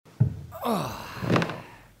Tugitoolis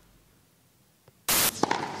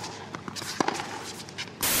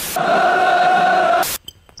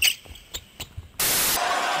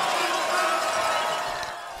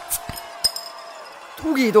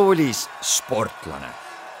sportlane.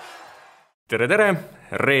 Tere!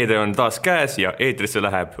 Reede on taas käes ja eetrisse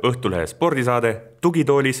läheb Õhtulehe spordisaade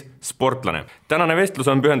Tugitoolis sportlane. Tänane vestlus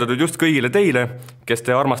on pühendatud just kõigile teile, kes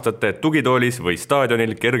te armastate tugitoolis või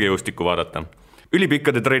staadionil kergejõustikku vaadata.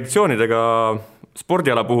 Ülipikkade traditsioonidega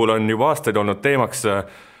spordiala puhul on juba aastaid olnud teemaks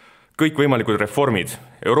kõikvõimalikud reformid.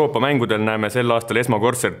 Euroopa mängudel näeme sel aastal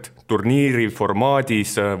esmakordselt turniiri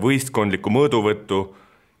formaadis võistkondlikku mõõduvõttu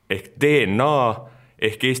ehk DNA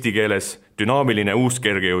ehk eesti keeles dünaamiline uus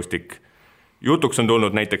kergejõustik. Jutuks on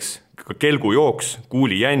tulnud näiteks ka kelgujooks,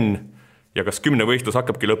 kuulijänn ja kas 10 võistlus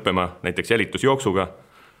hakkabki lõppema näiteks jälitusjooksuga.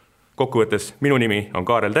 Kokkuvõttes minu nimi on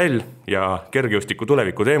Kaarel Täll ja kergejõustiku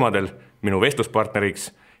tuleviku teemadel minu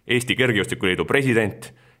vestluspartneriks Eesti Kergejõustikuliidu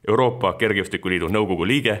president, Euroopa Kergejõustikuliidu nõukogu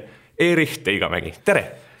liige Erich Teigamägi. Tere!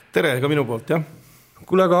 Tere ka minu poolt, jah.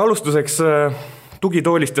 Kuule, aga alustuseks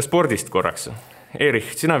tugitoolist ja spordist korraks.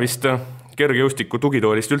 Erich, sina vist kergejõustiku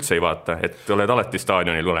tugitoolist üldse ei vaata, et oled alati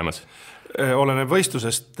staadionil olemas? Oleneb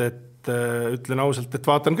võistlusest, et ütlen ausalt, et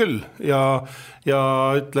vaatan küll ja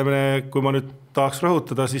ütleme, kui ma nüüd tahaks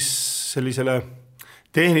rõhutada, siis sellisele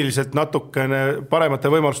tehniliselt natukene paremate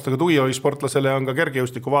võimalustega tugitoolisportlasele on ka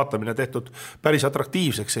kergejõustiku vaatamine tehtud päris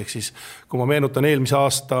atraktiivseks, ehk siis kui ma meenutan eelmise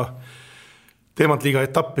aasta Teemantliiga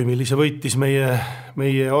etappi, millise võitis meie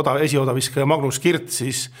esiodaviskaja Magnus Kirt,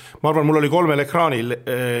 siis ma arvan, mul oli 3 ekraanil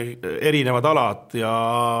erinevad alad ja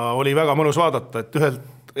oli väga mõnus vaadata, et ühelt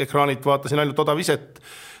ekraanilt vaatasin ainult odaviset,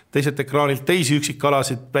 teiselt ekraanilt teisi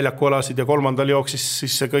üksikalasid, väljakualasid ja 3. jooksis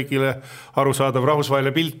siis see kõigile arusaadav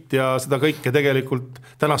rahvusvaheline pilt ja seda kõike tegelikult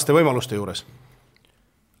tänaste võimaluste juures.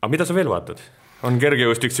 Aga mida sa veel vaatad? On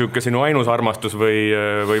kergejõustik siuke sinu ainus armastus või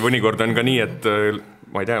mõnikord on ka nii, et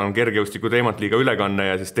ma ei tea, on kergejõustiku Teemantliiga ülekanne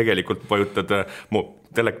ja siis tegelikult vajutad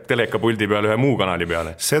telekapuldi peale ühe muu kanali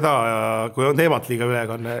peale? Seda, kui on Teemantliiga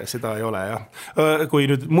ülekanne, seda ei ole, jah. Kui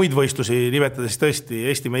nüüd muid võistlusi nimetada, siis tõesti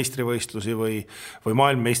Eesti meistrivõistlusi või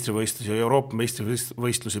maailmameistrivõistlusi ja Euroopa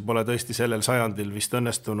meistrivõistlusi pole tõesti sellel sajandil vist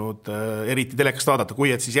õnnestunud eriti telekast vaadata, kui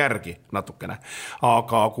et siis järgi natukene.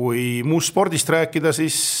 Aga kui muust spordist rääkida,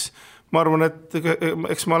 siis ma arvan, et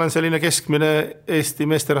eks ma olen selline keskmine Eesti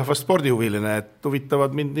meesterahva spordihuviline, et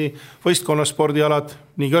huvitavad mind nii võistkonnaspordialad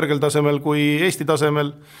nii kõrgel tasemel kui Eesti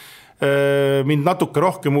tasemel. Mind natuke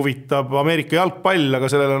rohkem huvitab Ameerika jalgpall,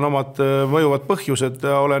 aga sellel on omad mõjuvad põhjused.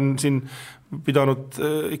 Olen siin pidanud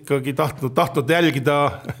ikkagi tahtnud jälgida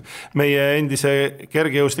meie endise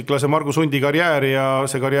kergejõustiklase Margus Hundi karjääri ja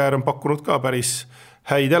see karjäär on pakkunud ka päris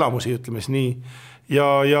häid elamusi, ütlemes nii.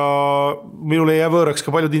 Ja minule ei jää võõraks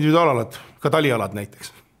ka paljud individuaalalad, ka talialad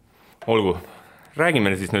näiteks. Olgu,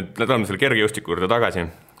 räägime siis nüüd, tuleme selle kergejõustiku juurde tagasi.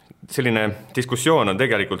 Selline diskussioon on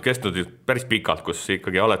tegelikult kestnud päris pikalt, kus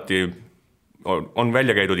ikkagi alati on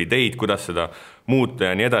välja käidud ideid, kuidas seda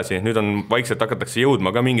muuta ja nii edasi. Nüüd on vaikselt hakatakse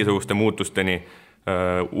jõudma ka mingisuguste muutusteni,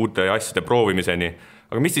 uute asjade proovimiseni.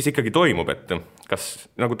 Aga mis siis ikkagi toimub, et kas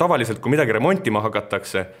nagu tavaliselt, kui midagi remontima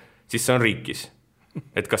hakatakse, siis see on riikis?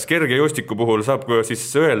 Et kas kergejõustiku puhul saab siis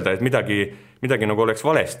öelda, et midagi nagu oleks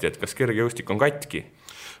valesti, et kas kergejõustik on katki?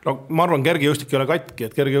 No, ma arvan, kergejõustik ei ole katki,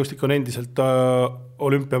 et kergejõustik on endiselt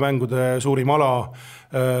olümpiamängude suurim ala.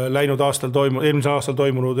 Eelmisel aastal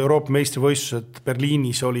toimunud Euroopa meistrivõistlused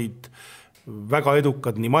Berliinis olid väga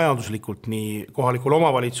edukad nii majanduslikult, nii kohalikul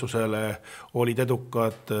omavalitsusele olid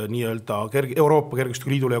edukad nii-öelda Euroopa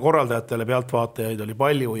Kergejõustikuliidule ja korraldajatele, pealtvaatajaid oli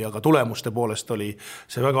palju ja ka tulemuste poolest oli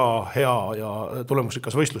see väga hea ja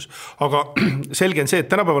tulemusrikas võistlus. Aga selge on see, et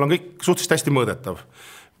tänapäeval on kõik suhteliselt hästi mõõdetav.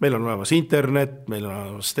 Meil on olemas internet, meil on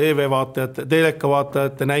olemas TV-vaatajate,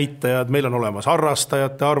 telekavaatajate näitajad, meil on olemas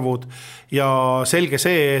harrastajate arvud ja selge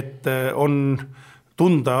see, et on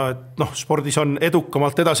tunda, et spordis on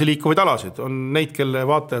edukamalt edasi liikuvaid alasid. On neid, kelle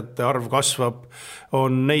vaatajate arv kasvab,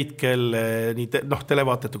 on neid, kelle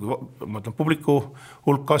televaatajate kui publiku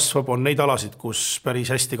hulk kasvab, on neid alasid, kus päris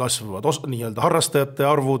hästi kasvavad nii-öelda harrastajate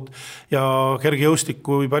arvud ja kergejõustik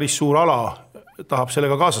kui päris suur ala tahab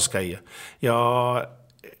sellega kaasas käia. Ja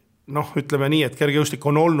ütleme nii, et kergejõustik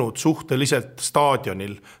on olnud suhteliselt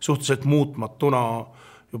staadionil, suhteliselt muutmatuna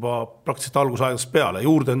juba praktiliselt algusaegast peale.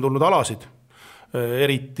 Juurde on tulnud alasid,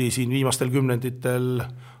 eriti siin viimastel kümnenditel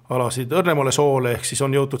alasid õrnemale soole, ehk siis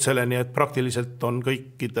on jõutud selleni, et praktiliselt on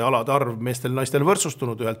kõikide alade arv meestel naistel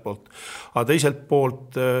võrdsustunud ühelt poolt. Aga teiselt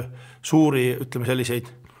poolt suuri, ütleme selliseid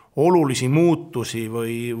olulisi muutusi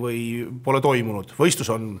või pole toimunud.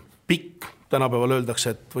 Võistlus on pikk, tänapäeval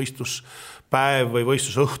öeldakse, et võistlus päev või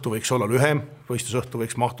võistlusõhtu võiks olla lühem, võistlusõhtu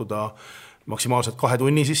võiks mahtuda maksimaalselt 2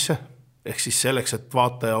 tunni sisse, ehk siis selleks, et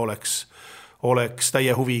vaataja oleks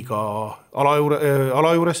täie huviga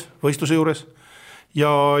ala juures, võistluse juures.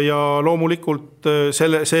 Ja loomulikult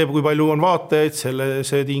see, kui palju on vaatajaid,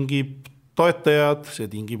 see tingib toetajad, see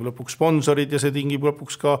tingib lõpuks sponsorid ja see tingib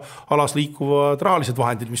lõpuks ka alas liikuvad rahalised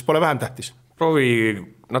vahendid, mis pole vähem tähtis. Proovi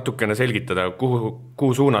natukene selgitada,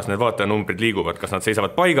 kuhu suunas need vaatajanumbrid liiguvad, kas nad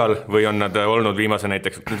seisavad paigal või on nad olnud viimase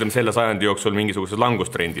näiteks selle sajandi jooksul mingisuguses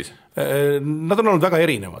langustrendis? Nad on olnud väga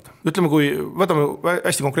erinevad. Ütleme, võtame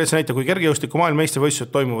hästi konkreetse näite, kui kergejõustiku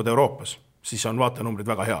maailmameistrivõistlused toimuvad Euroopas, siis on vaatajanumbrid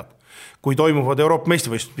väga head. Kui toimuvad Euroopa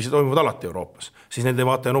meistrivõistlused, mis toimuvad alati Euroopas, siis nende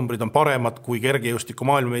vaatajanumbrid on paremad kui kergejõustiku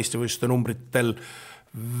maailmameistrivõistluste numbritel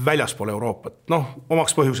väljaspool Euroopat.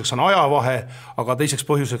 Omaks põhjuseks on ajavahe, aga teiseks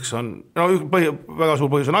põhjuseks on, väga suur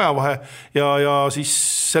põhjus on ajavahe ja siis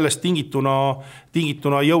sellest tingituna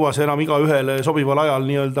ei jõua see enam iga ühele sobival ajal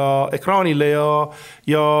nii-öelda ekraanile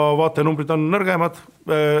ja vaatajanumbrid on nõrgemad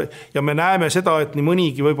ja me näeme seda, et nii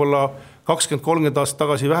mõnigi võib-olla 20-30 aastat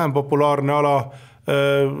tagasi vähem populaarne ala,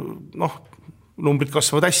 numbrid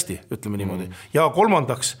kasvavad hästi, ütleme niimoodi. Ja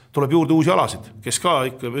kolmandaks tuleb juurde uusi alasid, kes ka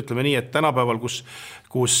ütleme nii, et tänapäeval,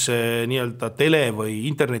 kus nii-öelda tele- või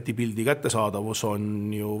internetipildi kättesaadavus on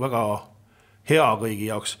ju väga hea kõigi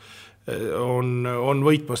jaoks, on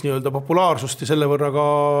võitmas nii-öelda populaarsust ja selle võrra ka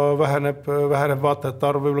väheneb vaatajate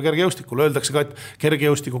arv võib-olla kergejõustikul. Öeldakse ka, et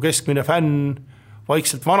kergejõustiku keskmine fänn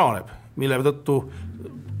vaikselt vananeb, mille tõttu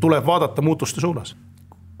tuleb vaadata muutuste suunas.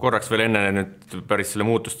 Korraks veel enne nüüd päris selle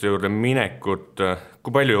muutuste juurde minekut,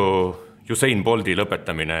 kui palju Usain Bolti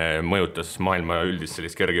lõpetamine mõjutas maailma üldist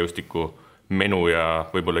sellist kergejõustiku menu ja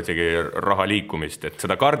võib-olla isegi raha liikumist, et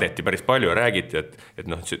seda kardeti päris palju ja räägiti,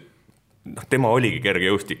 et tema oligi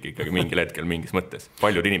kergejõustik ikkagi mingil hetkel mingis mõttes,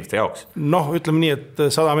 paljud inimeste jaoks. Ütleme nii, et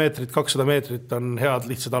 100 meetrit, 200 meetrit on head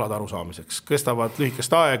lihtsad alad arusaamiseks. Kestavad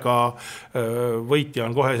lühikest aega, võitja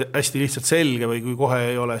on kohe hästi lihtsalt selge või kui kohe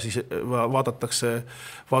ei ole, siis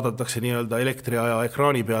vaadatakse nii-öelda elektriaja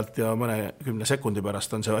ekraani pealt ja mõne 10 sekundi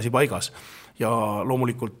pärast on see asi paigas. Ja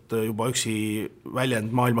loomulikult juba üksi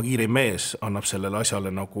väljend maailma kiirim mees annab sellele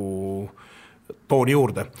asjale nagu tooni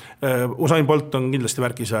juurde. Usain Bolt on kindlasti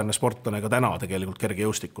märkisväärne sportlane ka täna tegelikult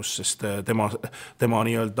kergejõustikus, sest tema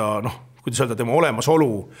nii-öelda, kuidas öelda, tema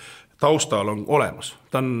olemasolu taustal on olemas.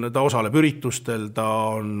 Ta osaleb üritustel, ta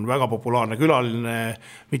on väga populaarne külaline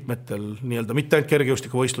mitmetel nii-öelda mitte ainult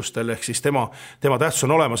kergejõustikuvõistlustel, ehk siis tema tähtsus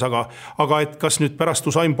on olemas, aga et kas nüüd pärast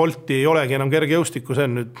Usain Bolti ei olegi enam kergejõustikku, see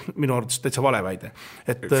on nüüd minu arvates täitsa vale väide.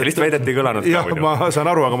 Sellist väidet ei kõlanud. Jah, ma saan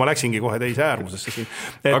aru, aga ma läksingi kohe teise äärmusesse siin.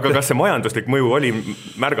 Aga kas see majanduslik mõju oli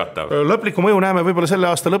märgatav? Lõpliku mõju näeme võib-olla selle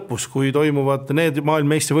aasta lõpus, kui toimuvad need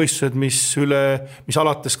maailmameistrivõistlused, mis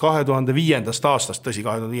alates 2005. aastast, tõsi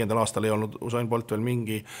 2005. aastal ei olnud Usain Bolt veel mingi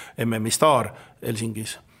MM-i staar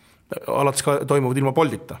Helsingis, alates ka toimuvad ilma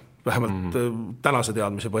Boltita, vähemalt tänase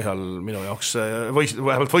teadmise põhjal minu jaoks,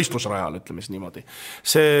 vähemalt võistlusrajal, ütleme siis niimoodi.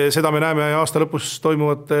 Seda me näeme aasta lõpus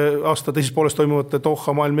aasta teises pooles toimuvate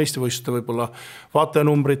Doha maailmameistrivõistluste võib-olla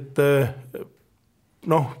vaatajanumbrid,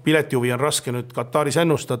 piletihuvi on raske nüüd Kataris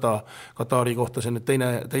ennustada, Katari kohta see on nüüd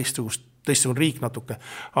teistsugune riik natuke,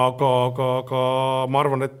 aga ma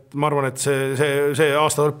arvan, et see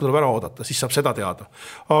aasta lõppu tuleb ära oodata, siis saab seda teada.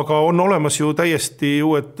 Aga on olemas ju täiesti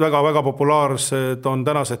uued väga-väga populaarsed on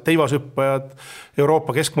tänased teivashüppajad,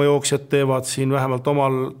 Euroopa keskmajooksjad teevad siin vähemalt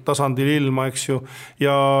omal tasandil ilma, eks ju,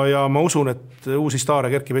 ja ma usun, et uusi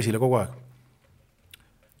staare kerkib esile kogu aeg.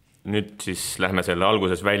 Nüüd siis lähme selle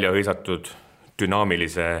alguses välja hõisatud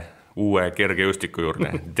dünaamilise uue kergejõustiku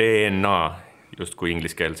juurde, DNA, just kui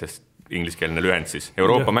ingliskeelne lühend siis.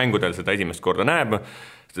 Euroopa mängudel seda esimest korda näeb,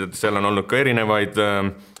 seal on olnud ka erinevaid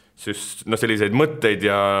selliseid mõtteid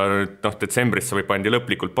ja detsembris see võib pandi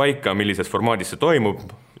lõplikult paika, millises formaadis see toimub.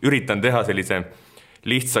 Üritan teha sellise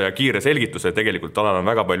lihtsa ja kiire selgituse, tegelikult alal on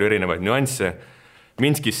väga palju erinevaid nüansse.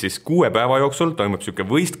 Minskis siis 6 päeva jooksul toimub selline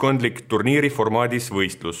võistkondlik turniiri formaadis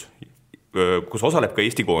võistlus, kus osaleb ka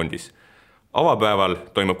Eesti koondis. Avapäeval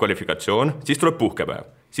toimub kvalifikatsioon, siis tuleb puhkepäev,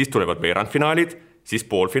 siis tulevad veerandfinaalid, siis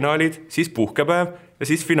poolfinaalid, siis puhkepäev ja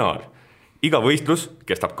siis finaal. Iga võistlus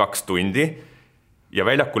kestab 2 tundi ja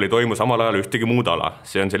väljakul ei toimu samal ajal ühtegi muud ala.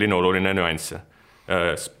 See on selline oluline nüanss.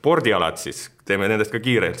 Spordialad siis, teeme nendest ka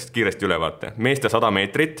kiiresti ülevaate. Meeste 100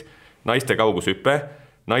 meetrit, naiste kaugushüpe,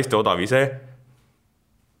 naiste odavise,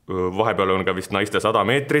 vahepeal on ka vist naiste 100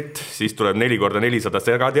 meetrit, siis tuleb 4x400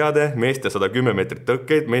 segateade, meeste 110 meetrit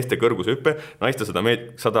tõkkeid, meeste kõrgushüppe, naiste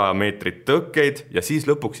 100 meetrit tõkkeid ja siis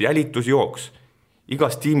lõpuks jälitusjooks.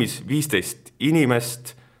 Igas tiimis 15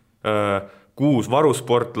 inimest, 6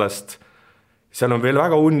 varusportlast seal on veel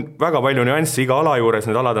väga palju nüansse iga ala juures,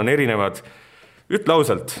 need alad on erinevad. Ütle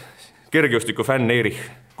ausalt, kergejõustiku fänn Erich,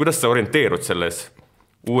 kuidas sa orienteerud selles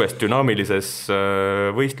uues dünaamilises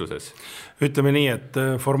võistluses? Ütleme nii, et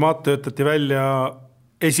formaat töötati välja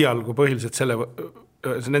esialgu põhiliselt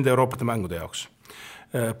nende Euroopate mängude jaoks.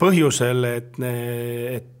 Põhjusel,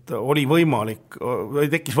 et oli võimalik, või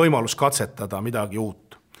tekkis võimalus katsetada midagi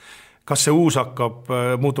uut. Kas see uus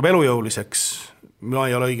muutub elujõuliseks? Ma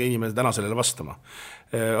ei ole õige inimene täna sellele vastama.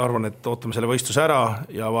 Arvan, et ootame selle võistluse ära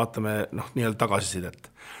ja vaatame nii-öelda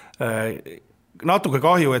tagasisidet. Natuke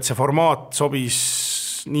kahju, et see formaat sobis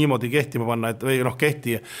niimoodi kehtima panna,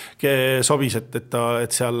 sobis,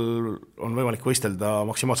 et seal on võimalik võistelda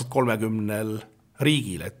maksimaalselt 30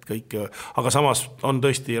 riigil, aga samas on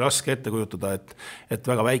tõesti raske ette kujutada, et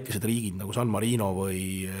väga väikesed riigid nagu San Marino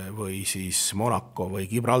või siis Monaco või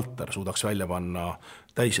Gibraltar suudaks välja panna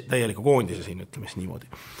täieliku koondise siin, ütleme niimoodi.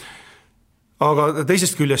 Aga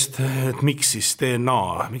teisest küljest, et miks siis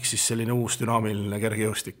DNA, miks siis selline uus dünaamiline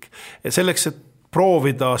kergejõustik? Selleks, et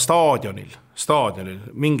proovida staadionil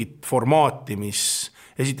mingit formaati, mis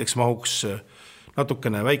esiteks mahuks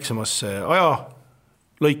natukene väiksemasse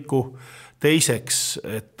ajalõiku, teiseks,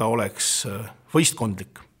 et ta oleks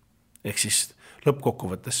võistkondlik. Ehk siis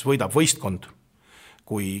lõppkokkuvõttes võidab võistkond.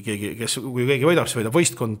 Kui keegi võidab, siis võidab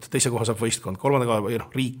võistkond, teise koha saab võistkond, kolmanda koha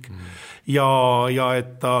riik. Ja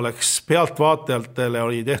et ta oleks pealtvaatajatele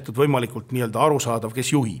oli tehtud võimalikult nii-öelda arusaadav,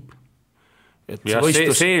 kes juhib. Ja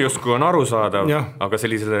see justkui on arusaadav, aga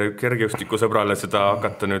sellisele kergejõustiku sõbrale seda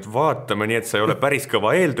hakata nüüd vaatama, nii et sa ei ole päris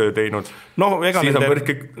kõva eeltöö teinud.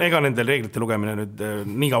 Ega nendel reeglite lugemine nüüd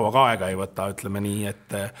nii kaua ka aega ei võta, ütleme nii,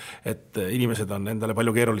 et inimesed on endale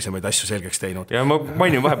palju keerulisemaid asju selgeks teinud. Ja ma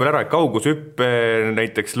mainin vahepeal ära, et kaugushüppe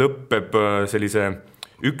näiteks lõppeb sellise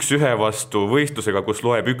 1-1 vastu võistlusega, kus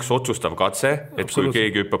loeb üks otsustav katse, et kui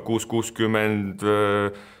keegi hüppab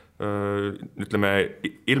 6-60 ütleme,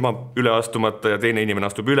 ilma üle astumata ja teine inimene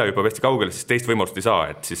astub üle, hüppab hästi kaugele, siis teist võimalust ei saa,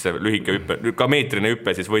 et siis see lühike hüppe, ka meetrine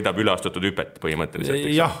hüppe siis võidab üle astutud hüpet põhimõtteliselt.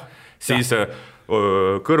 Siis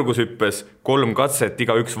kõrgushüppes 3 katset,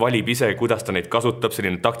 iga üks valib ise, kuidas ta neid kasutab,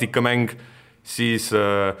 selline taktikamäng, siis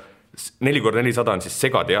 4x400 on siis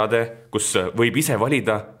segateade, kus võib ise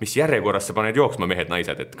valida, mis järjekorras sa paned jooksma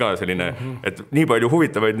mehed-naised, et ka selline, et nii palju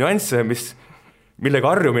huvitavaid nüansse,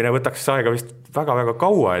 millega harjumine võtaks aega vist väga-väga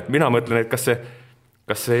kaua, et mina mõtlen, et kas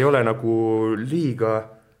see ei ole nagu liiga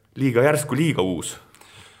järsku, liiga uus?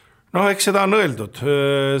 Eks seda on öeldud.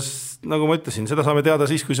 Nagu ma ütlesin, seda saame teada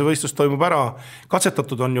siis, kui see võistlus toimub ära.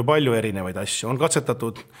 Katsetatud on ju palju erinevaid asju. On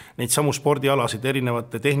katsetatud neid samu spordialasid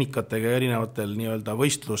erinevate tehnikatega, erinevatel nii-öelda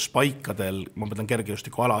võistluspaikadel, ma mõtlen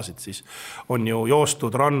kergejõustiku alasid, siis on ju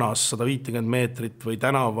joostud rannas 150 meetrit või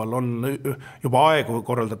tänaval on juba aegu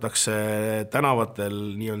korraldatakse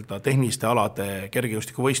tänavatel nii-öelda tehniliste alade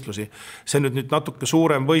kergejõustiku võistlusi. See on nüüd natuke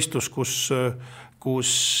suurem võistlus, kus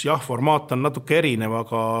formaat on natuke erinev,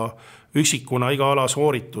 aga üksikuna iga ala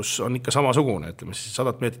sooritus on ikka samasugune, ütleme siis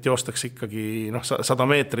 100 meetrit joostakse ikkagi 100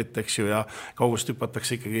 meetrit, eks ju, ja kaugust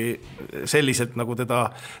hüpatakse ikkagi selliselt, nagu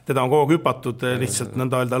teda on kogu aeg hüpatud, lihtsalt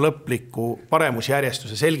nõnda öelda lõpliku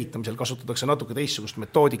paremusjärjestuse selgitamisel kasutatakse natuke teistsugust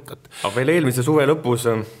metoodikat. Aga veel eelmise suve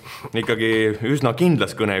lõpus ikkagi üsna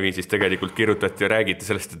kindlas kõneviisis tegelikult kirjutati ja räägiti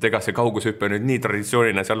sellest, et ega see kaugushüppe nüüd nii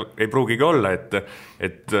traditsiooniline seal ei pruugigi olla,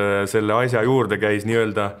 et selle asja juurde käis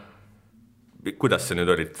nii-öelda kuidas see nüüd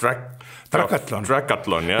oli? Trackatlon.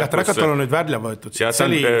 Trackatlon on nüüd välja võetud.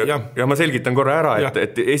 Ja ma selgitan korra ära,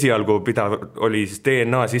 et esialgu oli siis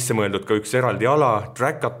DNA sisse mõeldud ka üks eraldi ala,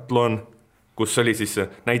 Trackatlon, kus oli siis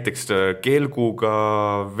näiteks kelguga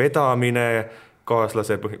vedamine,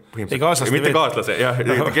 kaaslase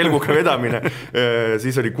kelguga vedamine,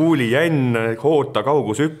 siis oli kuulijänn, hoota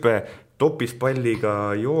kaugushüppe,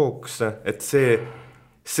 topispalliga jooks, et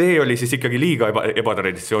see oli siis ikkagi liiga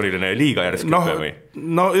ebatraditsiooniline ja liiga järsk hüppe või?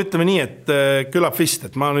 No ütleme nii, et küllap vist,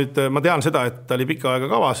 et ma tean seda, et ta oli pikka aega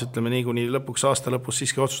kavas, ütleme nii, kuni lõpuks aasta lõpus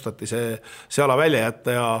siiski otsustati see ala välja jätta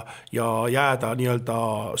ja jääda nii-öelda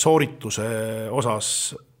soorituse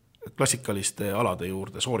osas klassikaliste alade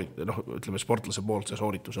juurde, ütleme sportlase poolt see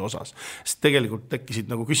soorituse osas. Sest tegelikult tekkisid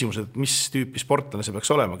nagu küsimused, et mis tüüpi sportlane see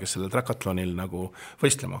peaks olema, kes sellel trackatlonil nagu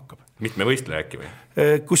võistlema hakkab. Mitme võistleja äkki või?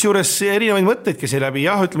 Kusjuures erinevaid mõtteid käsi läbi,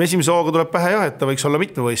 ütleme esimese hooga tuleb pähe et ta võiks olla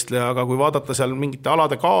mitme võistleja, aga kui vaadata seal mingite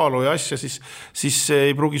alade kaalu ja asja, siis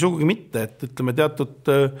ei pruugi sugugi mitte, et ütleme teatud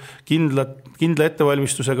kindla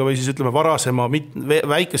ettevalmistusega või siis ütleme varasema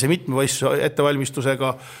väikese mitmevõistluse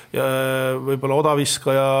ettevalmistusega ja võib-olla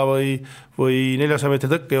odaviskaja või 400 meetri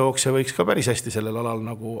tõkkejooksja võiks ka päris hästi sellel alal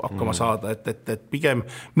nagu hakkama saada, et pigem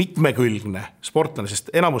mitmekülgne sportlane,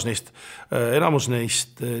 sest enamus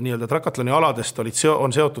neist nii-öelda trakatloni aladest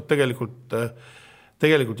on seotud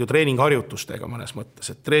tegelikult ju treeningharjutustega mõnes mõttes,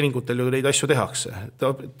 et treeningutel ju neid asju tehakse.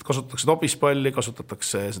 Kasutatakse topispalli,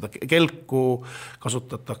 kasutatakse seda kelku,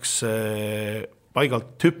 kasutatakse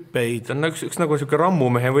paigalt hüppeid. See on üks nagu selline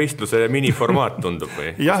rammumehe võistluse miniformaat tundub või?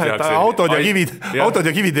 Jah, et autod ja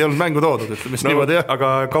kivid ei olnud mängu toodud, ütleme siis niimoodi. Aga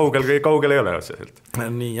kaugel ei ole otseselt.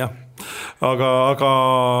 Nii, jah. Aga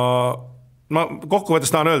ma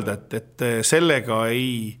kokkuvõttes tahan öelda, et sellega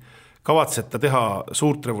ei kavatseta teha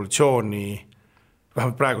suurt revolutsiooni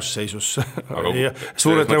vähemalt praeguses seisus.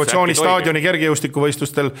 Suured revolutsiooni staadioni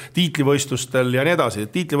kergejõustikuvõistlustel, tiitlivõistlustel ja nii edasi.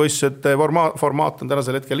 Tiitlivõistlused formaat on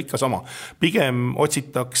tänasel hetkel ikka sama. Pigem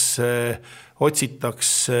otsitakse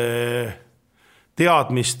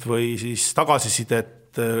teadmist või siis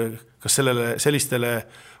tagasisidet, kas sellistele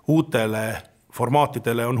uutele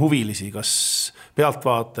formaatidele on huvilisi, kas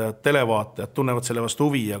pealtvaatajad, televaatajad tunnevad selle vastu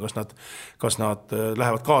huvi ja kas nad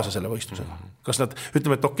lähevad kaasa selle võistlusega. Kas nad,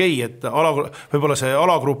 ütleme, et okei, et võib-olla see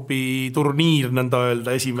alagrupi turniir, nõnda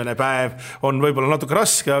öelda, esimene päev on võib-olla natuke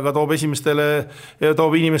raske, aga toob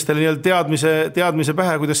inimestele teadmise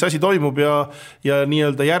pähe, kuidas see asi toimub ja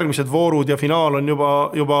nii-öelda järgmised voorud ja finaal on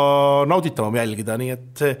juba nauditavam jälgida, nii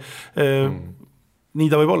et nii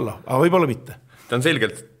ta võib olla, aga võib olla mitte. Ta on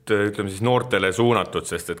selgelt ütleme siis noortele suunatud,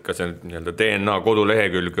 sest et ka see nii-öelda DNA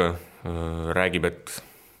kodulehekülg räägib, et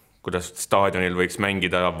kuidas staadionil võiks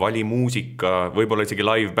mängida valimuusika, võib-olla isegi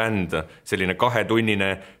live-bänd, selline 2-tunnine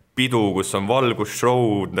pidu, kus on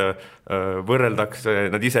valgusshow, võrreldakse,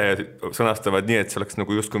 nad ise sõnastavad nii, et see oleks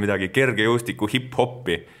nagu justkui midagi kergejõustiku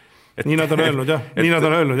hip-hoppi. Nii nad on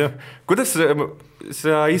öelnud, jah. Kuidas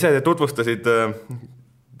sa ise tutvustasid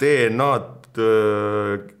DNA-d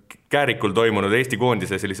Käärikul toimunud Eesti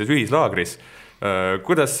koondise sellises ühislaagris?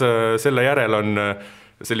 Kuidas selle järel on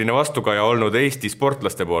selline vastukaja olnud Eesti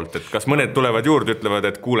sportlaste poolt, et kas mõned tulevad juurde, ütlevad,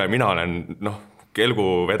 et kuule, mina olen kelgu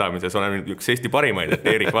vedamises olen üks Eesti parimaid, et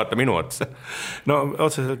Eerik, vaata minu otsa. No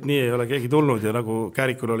otseselt nii ei ole keegi tulnud ja nagu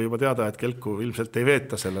Käärikul oli juba teada, et kelku ilmselt ei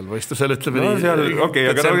veeta sellel võistlusel, ütleme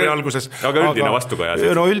aga üldine vastukaja.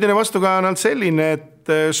 Üldine vastukaja on selline,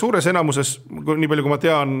 et suures enamuses, nii palju kui ma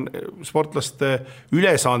tean, sportlaste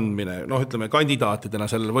ülesandmine, ütleme kandidaatidena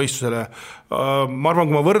sellele võistlusele, ma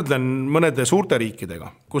arvan, kui ma võrdlen mõnede suurte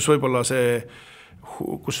riikidega, kus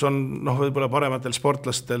on võib-olla parematel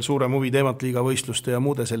sportlastel suurem huvi teematliiga võistluste ja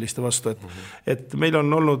muude selliste vastu, et meil on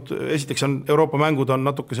olnud, esiteks on Euroopa mängud on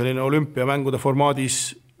natuke selline olümpiamängude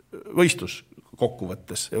formaadis võistlus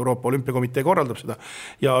kokkuvõttes, Euroopa Olümpiakomitee korraldab seda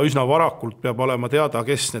ja üsna varakult peab olema teada,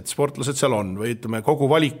 kes need sportlased seal on või ütleme kogu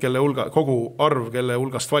valik, kogu arv, kelle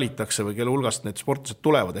hulgast valitakse või kelle hulgast need sportlased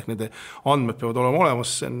tulevad, ehk nende andmed peavad olema olemas,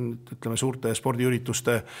 see on ütleme suurte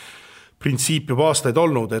spordiürituste printsiip juba aastaid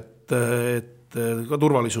olnud, et ka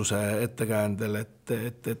turvalisuse ettekäändel,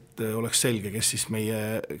 et oleks selge, kes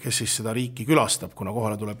siis seda riiki külastab, kuna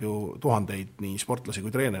kohale tuleb ju tuhandeid nii sportlasi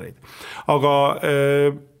kui treenereid. Aga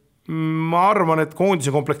ma arvan, et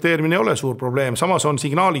koondise komplekteerimine ei ole suur probleem, samas on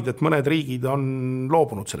signaalid, et mõned riigid on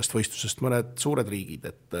loobunud sellest võistlusest, mõned suured riigid,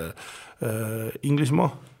 et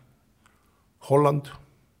Inglismaa, Holland,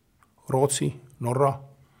 Rootsi, Norra.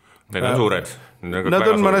 Need on suured. Nad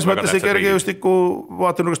on mõnes mõttes kergejõustiku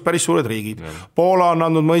vaatenurgast päris suured riigid. Poola on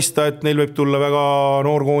andnud mõista, et neil võib tulla väga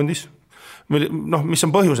noor koondis. Mis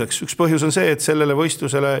on põhjuseks? Üks põhjus on see, et sellele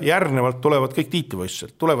võistlusele järgnevalt tulevad kõik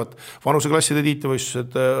tiitlivõistlused. Tulevad vanuseklasside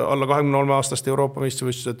tiitlivõistlused, alla 23 aastaste Euroopa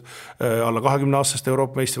meistrivõistlused, alla 20 aastaste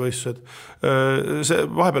Euroopa meistrivõistlused. See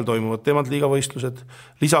vahepeal toimuvad teematliiga võistlused.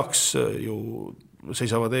 Lisaks ju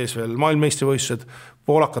seisavad ees veel maailmameistrivõistlused,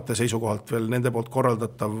 poolakate seisukohalt veel nende poolt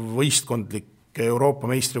korraldatav võistkondlik Euroopa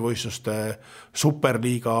meistrivõistluste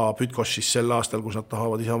superliiga Bütkošis sel aastal, kus nad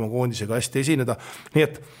tahavad ise oma koondisega hästi esineda.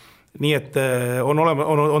 Nii et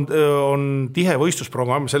on tihe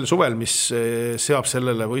võistlusprogramm sel suvel, mis seab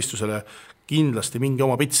sellele võistlusele kindlasti mingi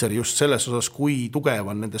oma pitseri just selles osas, kui tugev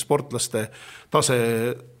on nende sportlaste tase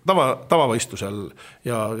tavavõistlusel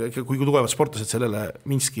ja kui tugevad sportlased sellele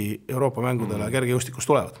Minski Euroopa mängudele kergejõustikus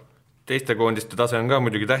tulevad. Teiste koondiste tase on ka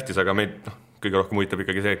muidugi tähtis, aga meid kõige rohkem huvitab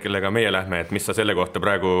ikkagi see, kellega meie lähme, et mis sa selle kohta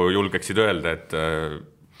praegu julgeksid öelda, et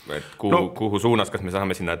kuhu suunas, kas me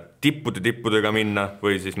saame sinna tippudega minna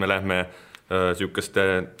või siis me lähme sihukeste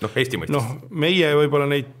Eesti mõttes? Meie võib-olla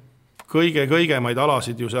neid kõigemaid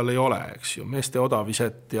alasid ju seal ei ole, eks ju, meeste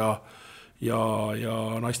odaviset ja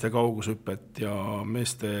naiste kaugushüpet ja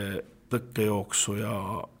meeste tõkkejooksu ja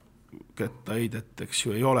kettaheidet, eks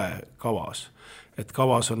ju, ei ole kavas. et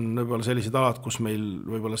kavas on võib-olla sellised alad, kus meil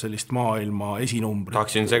võib-olla sellist maailma esinumbrit.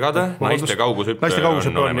 Tahaksin segada, naiste kaugushüppe on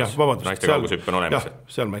olemas. Naiste kaugushüppe on olemas. Jah,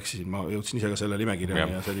 seal ma eksisin, ma jõudsin ise ka selle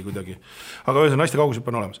nimekirjani ja see oli kuidagi, aga ühesõnaga naiste kaugushüppe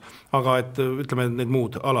on olemas. Aga et ütleme, et need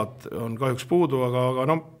muud alad on kahjuks puudu, aga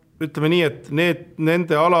no ütleme nii, et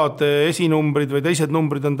nende alade esinumbrid või teised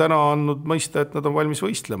numbrid on täna andnud mõista, et nad on valmis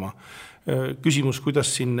võistlema. Küsimus,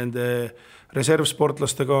 kuidas siin nende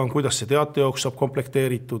reservsportlastega on, kuidas see teatejooks saab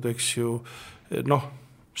komplekteeritud, eks ju, noh,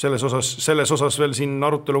 selles osas veel siin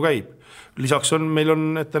arutelu käib. Lisaks meil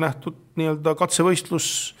on ette nähtud nii-öelda katsevõistlus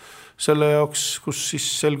selle jaoks, kus siis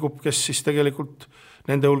selgub, kes siis tegelikult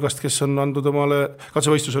nende hulgast, kes on andnud omale,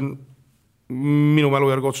 katsevõistlus on minu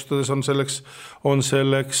mälu järgi otsustades on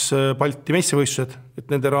selleks Balti meistrivõistlused, et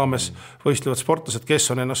nende raames võistlevad sportlased,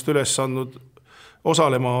 kes on ennast üles andnud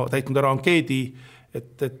osalema, täitnud ära ankeedi,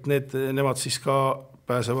 et nemad siis ka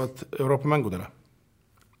pääsevad Euroopa mängudele.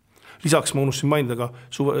 Lisaks ma unustasin mainida ka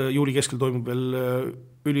juuli keskel toimub veel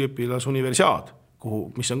üliõpilasuniversiaad,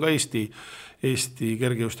 mis on ka Eesti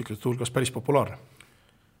kergejõustiklate hulgas päris populaarne.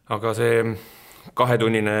 Aga see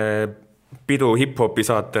 2-tunnine pidu hip-hopi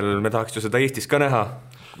saatel, me tahaks ju seda Eestis ka näha.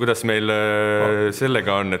 Kuidas meil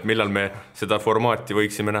sellega on, et millal me seda formaati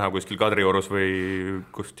võiksime näha kuskil Kadriorus või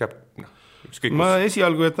kust jääb? Ma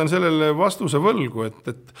esialgu jätan sellele vastuse võlgu,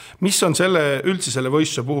 et mis on üldse selle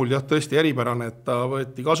võistluse puhul jah tõesti eripärane, et ta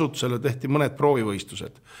võeti kasutusele, tehti mõned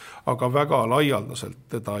proovivõistlused, aga väga laialdaselt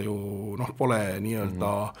teda ju pole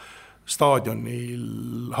nii-öelda staadionil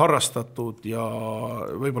harrastatud ja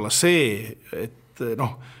võib-olla see, et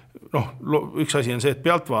üks asi on see, et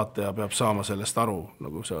pealtvaataja peab saama sellest aru,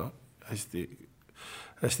 nagu sa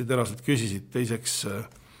hästi teraselt küsisid,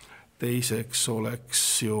 teiseks oleks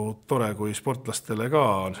ju tore, kui sportlastele ka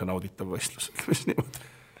on see nauditav võistlus.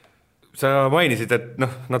 Sa mainisid, et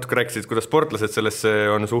natuke rääkisid, kuidas sportlased sellesse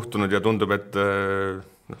on suhtunud ja tundub, et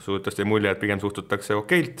suhtavasti mulje, et pigem suhtutakse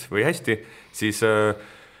okeilt või hästi, siis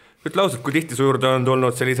ütle ausalt, kui tihti su juurde on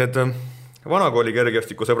tulnud sellised vanakooli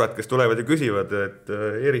kergejõustiku sõbrad, kes tulevad ja küsivad, et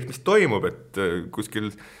Eerik, mis toimub, et kuskil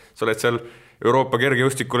sa oled seal Euroopa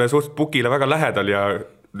kergejõustikule suht pukile väga lähedal ja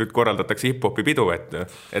nüüd korraldatakse hip-hopi pidu,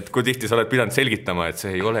 et kui tihti sa oled pidanud selgitama, et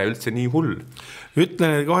see ei ole üldse nii hull?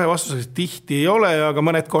 Ütlen kohe vastuseks, et tihti ei ole, aga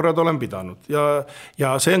mõned korrad olen pidanud.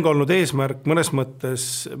 Ja see on olnud eesmärk mõnes mõttes,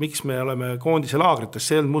 miks me oleme koondise laagrites.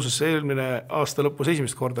 See on muuseas eelmine aasta lõpus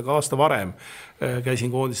esimest korda, ka aasta varem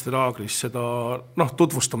käisin koondiste laagris seda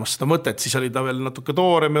tutvustamas seda mõtet. Siis oli ta veel natuke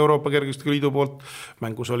toorem Euroopa Kergejõustiku Liidu poolt.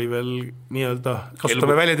 Mängus oli veel nii-öelda,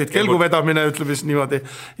 kasutame väljendit, kelguvedamine, ütleme siis niimoodi,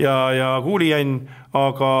 ja kuulijänn,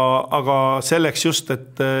 aga selleks just,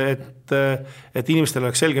 et inimestel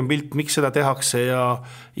oleks selgem pilt, miks seda tehakse ja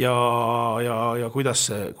kuidas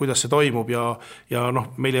see toimub ja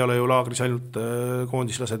meil ei ole ju laagris ainult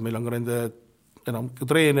koondislased, meil on ka nende enam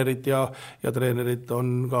treenerid ja treenerid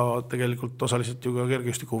on ka tegelikult osaliselt ju ka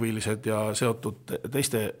kergejõustikuhuvilised ja seotud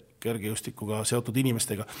teiste kergejõustikuga seotud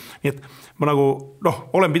inimestega. Nii et ma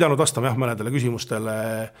olen pidanud vastama mõnedele küsimustele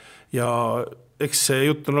ja eks see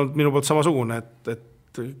jutt on olnud minu poolt samasugune,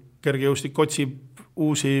 et kergejõustik otsib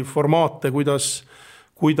uusi formaate, kuidas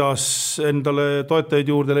endale toetajaid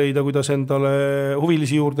juurde leida, kuidas endale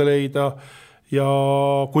huvilisi juurde leida ja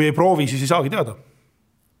kui ei proovi, siis ei saagi teada.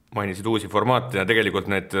 Mainisid uusi formaate ja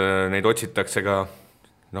tegelikult neid otsitakse ka,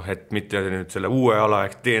 et mitte nüüd selle uue ala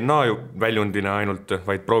ehk DNA väljundina ainult,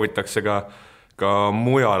 vaid proovitakse ka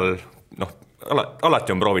mujal,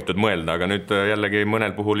 alati on proovitud mõelda, aga nüüd jällegi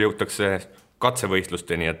mõnel puhul jõutakse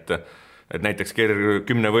katsevõistlusteni, et näiteks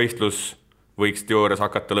 10 võistlus võiks teoorias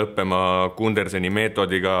hakata lõppema Gunderseni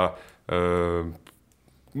meetodiga,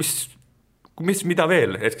 mida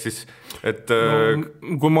veel, ehk siis, et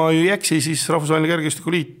kui ma ei eksi, siis Rahvusvaheline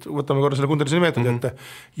Kergejõustiku Liit, võtame korra selle Gunderseni meetodi ette,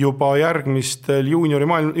 juba järgmistel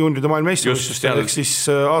juunioride maailmameistrivõistlustel ehk siis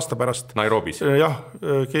aasta pärast Nairobis.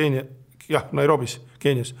 Nairobis,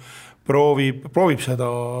 Keenias proovib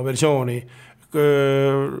seda versiooni.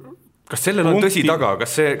 Kas sellel on tõsi taga?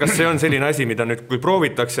 Kas see on selline asi, mida nüüd kui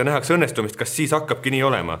proovitakse ja nähakse õnnestumist, kas siis hakkabki nii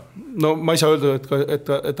olema? No ma ei saa öelda, et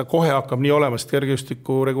ta kohe hakkab nii olema, sest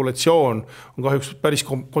kergejõustiku regulatsioon on kahjuks päris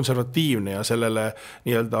konservatiivne ja sellele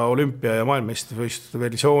nii-öelda olümpia ja maailmameistrivõistluste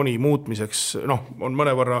versiooni muutmiseks on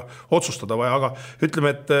mõnevõrra otsustada vaja, aga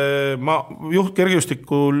ütleme, et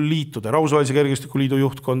kergejõustiku liitude, Rahvusvahelise Kergejõustiku Liidu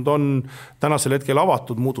juhtkond on tänasel hetkel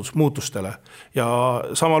avatud muutustele ja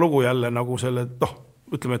sama lugu jälle nagu selle,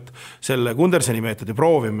 ütleme, et selle Gunderseni meetodi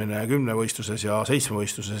proovimine 10 võistluses ja 7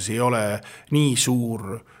 võistluses ei ole nii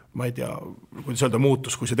suur, ma ei tea, kuidas öelda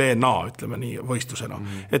muutus, kui see DNA, ütleme nii, võistlusena.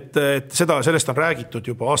 Et sellest on räägitud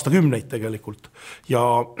juba aastakümneid tegelikult ja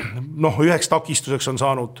üheks takistuseks on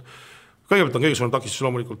saanud kõigepealt on kõige suurem takistus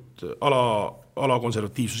loomulikult ala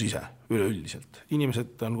konservatiivsus ise üleüldiselt.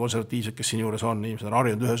 Inimesed on konservatiivsed, kes siin juures on, inimesed on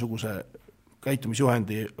harjunud ühesuguse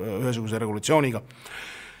käitumisjuhendi, ühesuguse regulatsiooniga.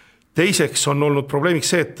 Teiseks on olnud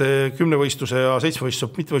probleemiks see, et 10-võistluse ja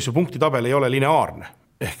 7-võistluse mittevõistluse punktitabel ei ole lineaarne.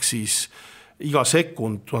 Ehk siis iga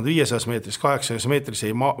sekund 1500 meetris, 800 meetris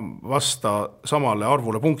ei vasta samale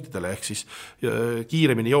arvule punktidele, ehk siis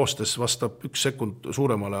kiiremini joostes vastab üks sekund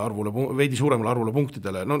veidi suuremale arvule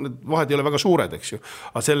punktidele. No need vahed ei ole väga suured, eks ju.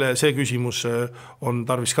 Aga see küsimus on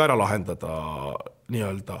tarvis ka ära lahendada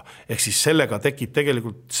nii-öelda. Ehk siis sellega tekib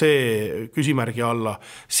tegelikult see küsimärgi alla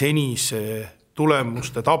senise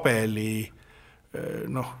tulemuste tabeli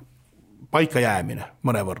paika jäämine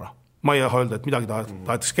mõnevõrra. Ma ei öelda, et midagi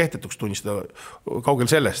tahetakse kehtetuks tunnistada kaugel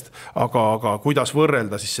sellest, aga kuidas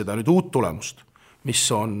võrrelda siis seda nüüd uut tulemust, mis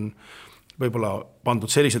on võib-olla pandud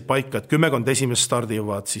selliselt paika, et 10 esimest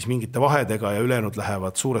stardivad siis mingite vahedega ja ülejäänud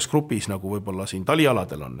lähevad suures grupis, nagu võib-olla siin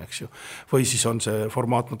talialadel on, eks ju. Või siis on see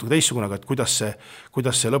formaat natuke teistsugune, et kuidas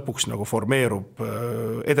see lõpuks nagu formeerub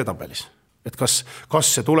edetabelis. Et kas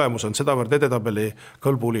see tulemus on sedavõrd edetabeli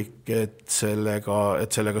kõlbulik, et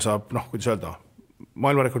sellega saab, kuidas öelda,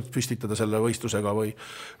 maailmarekordit püstitada selle võistlusega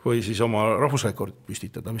või siis oma rahvusrekordit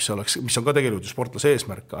püstitada, mis on ka tegelikult sportlase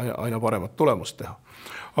eesmärk aina paremat tulemust teha.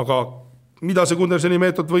 Aga mida see Gundersoni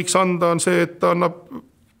meetod võiks anda, on see, et ta annab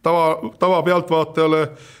tava pealtvaatajale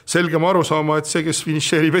selgema aru saama, et see, kes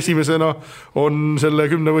finišeerib esimesena, on selle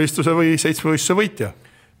 10-võistluse või 7-võistluse võitja.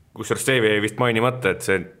 Kusjuures see jäi vist mainimata, et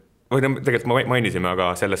see tegelikult me mainisime,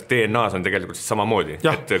 aga selles DNA-s on tegelikult siis samamoodi.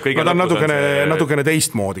 Jah, ta on natukene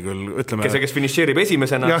teistmoodi küll, ütleme. Kes finišeerib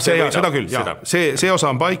esimesena. Jah, seda küll, jah. See osa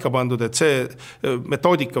on paika pandud, et see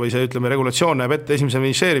metoodika või see, ütleme, regulatsioon näeb ette esimese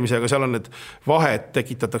finišeerimise, aga seal on need vahed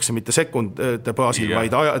tekitatakse mitte sekundite baasil,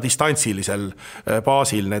 vaid distantsilisel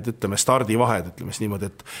baasil need, ütleme, stardivahed, ütleme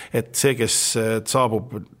niimoodi, et see, kes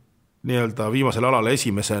saabub nii-öelda viimasel alale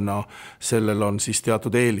esimesena, sellel on siis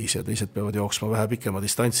teatud eelis ja teised peavad jooksma vähe pikema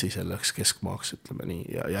distantsi selleks keskmaaks, ütleme nii,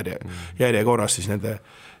 ja järjekorras siis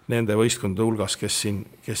nende võistkondade hulgas, kes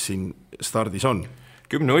siin stardis on.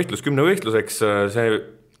 10 võistluseks, see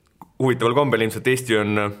huvitaval kombel ilmselt Eesti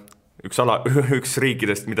on üks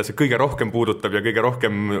riikidest, mida see kõige rohkem puudutab ja kõige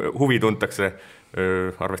rohkem huvi tuntakse,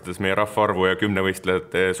 arvestades meie rahvaarvu ja 10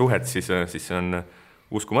 võistlejate suhet, siis see on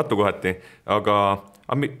uskumatu kohati, aga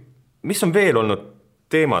mis on veel olnud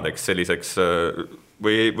teemadeks selliseks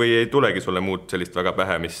või ei tulegi sulle muud sellist väga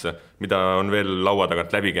pähe, mida on veel laua tagant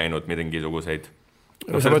läbi käinud mingisugused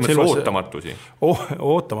ootamatusi?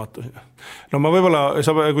 Ootamatusi. No ma võib-olla,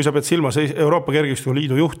 kui sa pead silmas Euroopa Kergejõustiku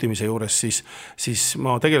Liidu juhtimise juures, siis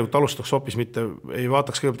ma tegelikult alustaks hoopis mitte, ei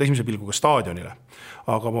vaataks kõigepealt esimese pilguga staadionile,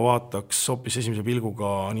 aga ma vaataks hoopis esimese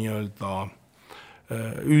pilguga nii-öelda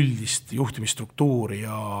üldist juhtimisstruktuuri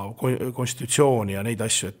ja konstitutsiooni ja neid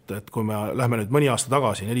asju, et kui me lähme nüüd mõni aasta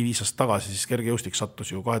tagasi, 4-5 aastat tagasi, siis kergejõustik sattus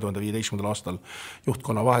ju 2015. aastal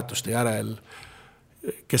juhtkonna vahetuste järel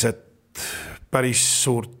keset päris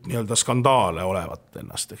suurt nii-öelda skandaale olevat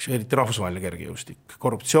ennast, eks, eriti rahvusvaheline kergejõustik,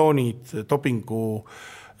 korruptsioonid, dopingu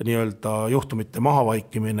nii-öelda juhtumite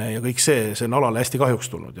mahavaikimine ja kõik see on alale hästi kahjuks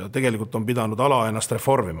tulnud ja tegelikult on pidanud ala ennast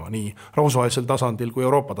reformima nii rahvusvahelisel tasandil kui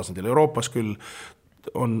Euroopa tasandil. Euroopas küll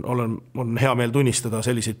on hea meel tunnistada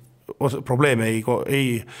selliseid probleeme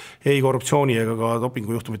ei korruptsiooni ega ka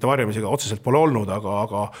dopingujuhtumite varjamisega otseselt pole olnud,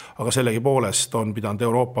 aga sellegi poolest on pidanud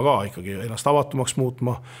Euroopa ka ikkagi ennast avatumaks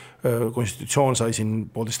muutma. Konstitutsioon sai siin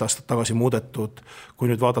 1,5 aastat tagasi muudetud. Kui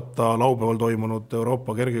nüüd vaadata laupäeval toimunud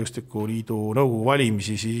Euroopa Kergejõustiku Liidu nõukogu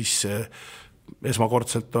valimisi, siis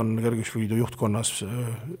esmakordselt on Kergejõustiku Liidu juhtkonnas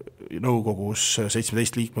nõukogus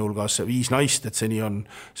 17 liikme hulgas 5 naist, et seni on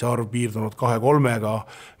see arv piirdunud 2-3-ga,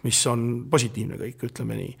 mis on positiivne kõik,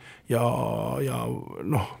 ütleme nii. Ja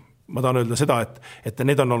ma tahan öelda seda, et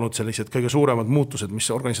need on olnud sellised kõige suuremad muutused, mis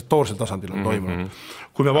organisatoorsel tasandil on toimunud.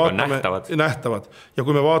 Kui me vaatame, nähtavad. Ja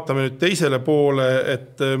kui me vaatame nüüd teisele poole,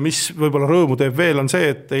 et mis võib-olla rõõmu teeb veel, on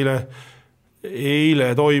see, et eile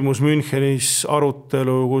toimus Münchenis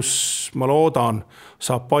arutelu, kus ma loodan,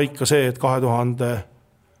 saab paika see, et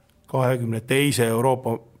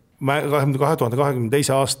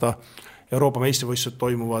 2022. aasta Euroopa meistrivõistlused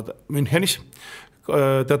toimuvad Münchenis.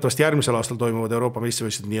 Teatavasti järgmisel aastal toimuvad Euroopa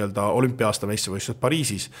meistrivõistlused nii-öelda olümpiaasta meistrivõistlused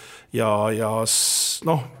Pariisis ja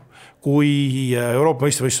kui Euroopa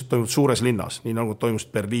meistrivõistlused toimuvad suures linnas, nii nagu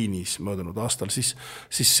toimusid Berliinis möödunud aastal, siis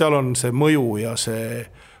seal on see mõju ja see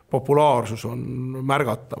populaarsus on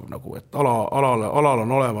märgatav, nagu, et alal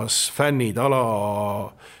on olemas fännid,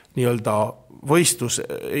 ala nii-öelda võistlus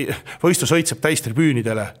õitseb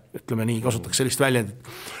täistribüünidele, ütleme nii, kasutaks sellist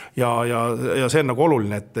väljendit. Ja see on nagu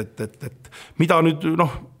oluline, et mida nüüd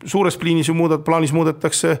suures plaanis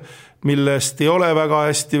muudetakse, millest ei ole väga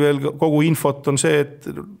hästi veel kogu infot, on see, et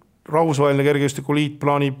Rahvusvaheline Kergejõustikuliit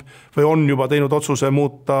plaanib või on juba teinud otsuse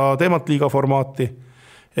muuta teematliiga formaati,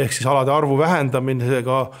 ehk siis alade arvu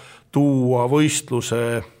vähendamisega tuua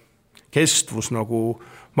võistluse kestvus nagu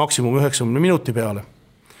maksimum 90 minuti peale.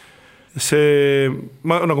 See,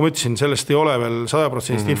 nagu ma ütlesin, sellest ei ole veel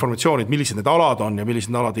 100% informatsiooni, et millised need alad on ja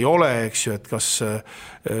millised alad ei ole, eks ju, et kas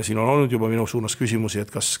siin on olnud juba minu suunas küsimusi,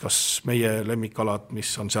 et kas meie lemmikalad,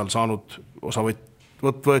 mis on seal saanud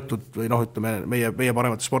võetud või ütleme meie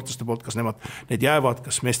paremate sportlaste poolt, kas need jäävad,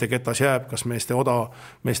 kas meeste ketas jääb, kas meeste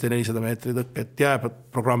 400 meetri tõkket jääb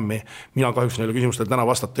programmi. Mina kahjuks neile küsimustele täna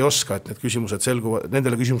vastata ei oska, et need küsimused selguvad,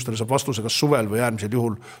 nendele küsimustele saab vastuse kas suvel või äärmisel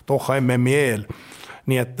juhul Doha MM-i eel.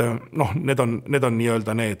 Nii et need on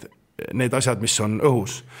nii-öelda need asjad, mis on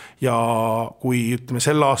õhus. Ja kui ütleme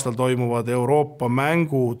sel aastal toimuvad Euroopa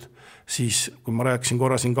mängud, siis kui ma rääkisin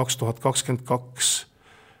korra siin 2022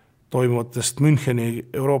 toimuvatest Müncheni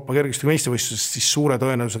Euroopa kergejõustiku meistrivõistlusest, siis suure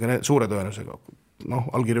tõenäosusega,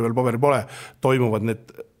 allkirju veel paberil pole, toimuvad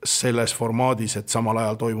need selles formaadis, et samal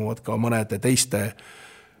ajal toimuvad ka mõnede teiste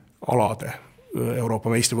alade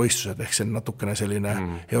Euroopa meistrivõistlused, ehk see on natukene selline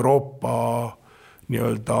Euroopa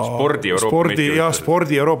nii-öelda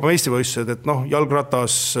spordi Euroopa meistrivõistlused, et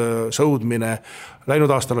jalgratas, sõudmine,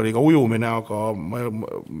 läinud aastal oli ka ujumine, aga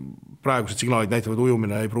praegused signaalid näitavad,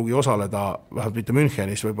 ujumine ei pruugi osaleda, vähemalt mitte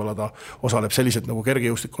Münchenis, võib-olla ta osaleb selliselt nagu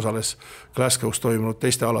kergejõustik osales Glasgow's toimunud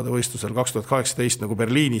teiste alade võistlusel 2018 nagu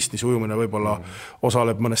Berliinist, siis ujumine võib-olla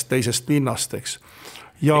osaleb mõnest teisest linnast, eks.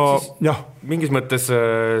 Ja mingis mõttes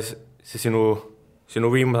see sinu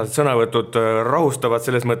viimased sõnavõtud rahustavad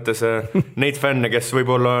selles mõttes neid fänne, kes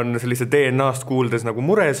võib-olla on sellise DNA-st kuuldes nagu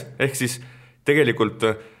mures, ehk siis tegelikult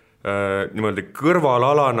niimoodi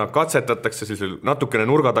kõrvalalana katsetatakse natukene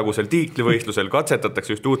nurgatagusel tiiklivõistlusel,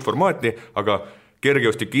 katsetatakse just uut formaati, aga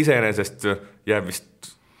kergejõustik iseenesest jääb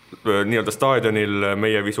vist nii-öelda staadionil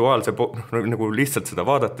meie visuaalse, nagu lihtsalt seda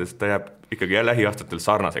vaadates, ta jääb ikkagi lähiaastatel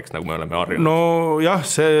sarnaseks, nagu me oleme harjunud. No jah,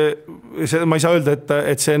 see ma ei saa öelda,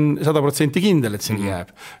 et see on 100% kindel, et see nii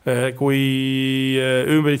jääb. Kui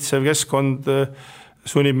ümbritsev keskkond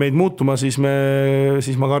sunnib meid muutuma, siis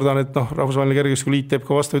ma kardan, et Rahvusvaheline Kergejõustikuliit teeb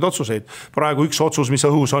ka vastavaid otsuseid. Praegu üks otsus, mis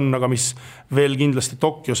õhus on, aga mis veel kindlasti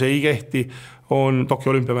Tokyos ei kehti, on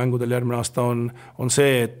Tokyo olümpiamängudel järgmine aasta on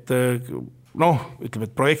see, et ütleme,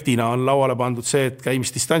 et projektina on lauale pandud see, et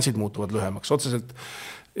käimisdistantsid muutuvad lühemaks. Otseselt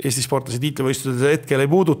Eesti sportlase tiitlivõistlused hetkel ei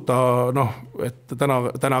puuduta, et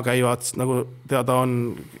täna käivad, nagu teada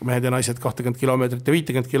on, mehed ja naised 20 kilomeetrit ja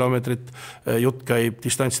 50 kilomeetrit, jutt käib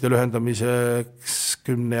distantside lühendamiseks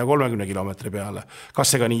 10 ja 30 kilomeetri peale.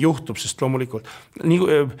 Kas see ka nii juhtub, sest loomulikult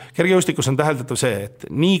kergejõustikus on täheldatav see, et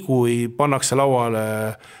nii kui pannakse lauale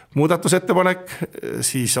muudatusettepanek,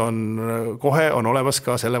 siis kohe on olemas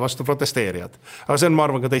ka selle vastu protesteerijad. Aga see on, ma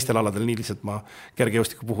arvan, ka teistel aladel nii lihtsalt ma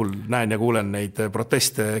kergejõustiku puhul näen ja kuulen neid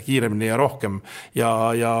proteste kiiremini ja rohkem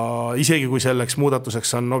ja isegi kui selleks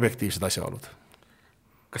muudatuseks on objektiivsed asjaolud.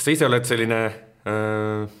 Kas sa ise oled selline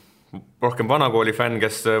rohkem vanakooli fänn,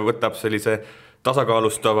 kes võtab sellise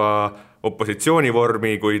tasakaalustava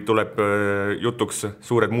opositsioonivormi, kui tuleb jutuks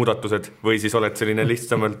suured muudatused, või siis oled selline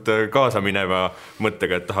lihtsamalt kaasamineva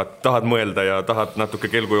mõttega, et tahad mõelda ja tahad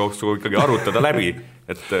natuke kelgujooksu ikkagi arutada läbi,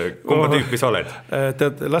 et kumba tüüpi sa oled?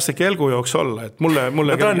 Tead, las see kelgujooks olla, et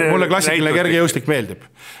mulle klassikaline kergejõustik meeldib.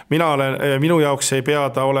 Minu jaoks ei pea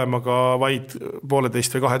ta olema ka vaid 1,5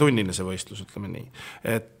 või 2 tunnine see võistlus, ütleme nii.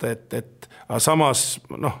 Aga samas,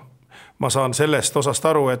 ma saan sellest osast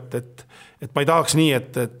aru, et ma ei tahaks nii,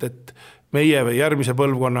 et meie või järgmise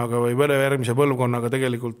põlvkonnaga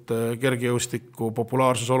tegelikult kergejõustiku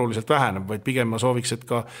populaarsus oluliselt väheneb, vaid pigem ma sooviks, et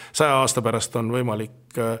ka 100 aasta pärast on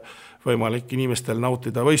võimalik inimestel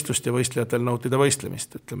nautida võistlust ja võistlejatel nautida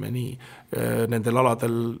võistlemist, ütleme nii, nendel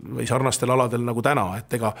aladel või sarnastel aladel nagu täna,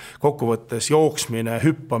 et ega kokkuvõttes jooksmine,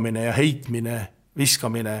 hüppamine ja heitmine,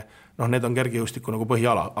 viskamine, need on kergejõustiku nagu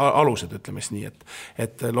põhialused, ütlemes nii,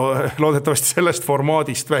 et loodetavasti sellest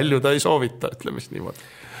formaadist väljuda ei soovita, ütlemes niimoodi.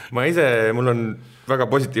 Mul on väga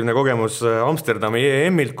positiivne kogemus Amsterdami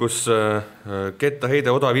EM-ilt, kus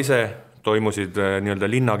kettaheide odav ise toimusid nii-öelda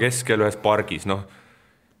linna keskel ühes pargis.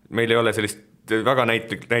 Meil ei ole sellist väga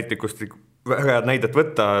näitlikust väga head näidet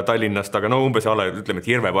võtta Tallinnast, aga umbes ütleme, et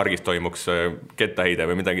Hirve pargis toimuks kettaheide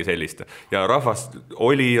või midagi sellist. Ja rahvas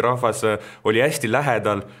oli hästi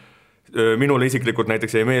lähedal. Minule isiklikult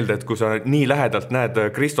näiteks ei meelde, et kui sa nii lähedalt näed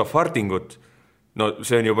Kristof Hartingut, no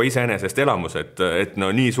see on juba iseenesest elamus, et no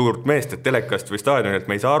nii suurt meest, et telekast või staadionilt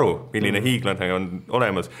me ei saa aru, milline hiiglane on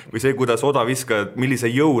olemas või see, kuidas odaviskajad,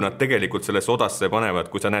 millise jõu nad tegelikult sellesse odasse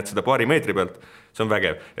panevad, kui sa näed seda paari meetri pealt, see on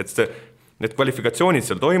vägev. Et need kvalifikatsioonid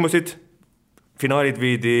seal toimusid, finaalid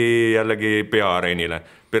viidi jällegi peaareenile.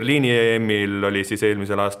 Berliini EM-il oli siis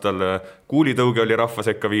eelmisel aastal kuulitõuge oli rahva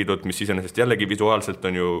sekka viidud, mis iseenesest jällegi visuaalselt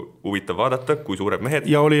on ju huvitav vaadata, kui suured mehed.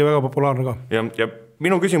 Ja oli väga populaarne ka. Ja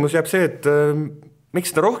minu küsimus jääb see, et miks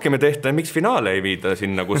seda rohkem ei tehta ja miks finaale ei viida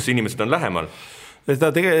sinna, kus inimesed on lähemal?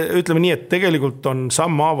 Ütleme nii, et tegelikult on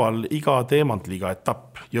sammhaaval iga teemantliiga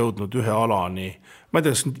etapp jõudnud ühe alani. Ma ei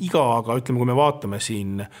tea, kas nüüd iga, aga ütleme, kui me vaatame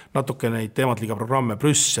siin natuke neid teemantliiga programme,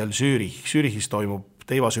 Brüssel, Zürichis toimub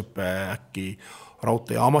teivashüppe äkki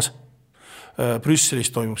raudteejaamas.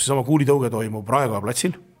 Brüsselis toimub see sama kuulitõuge toimub Raekoja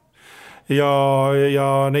platsil.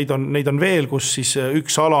 Ja neid on veel, kus siis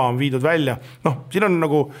üks ala on viidud välja. Siin on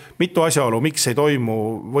nagu mitu asjaolu, miks ei toimu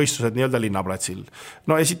võistlused nii-öelda linnaplatsil.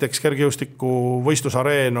 Esiteks kergejõustiku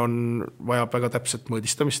võistlusareen vajab väga täpselt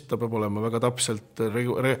mõõdistamist, ta peab olema väga täpselt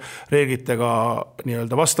reeglitega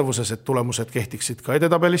nii-öelda vastavuses, et tulemused kehtiksid ka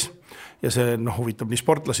edetabelis ja see huvitab nii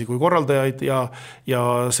sportlasi kui korraldajaid ja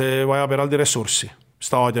see vajab eraldi ressurssi.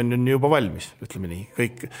 Staadion on juba valmis, ütleme nii.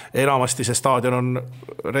 Kõik enamasti see staadion on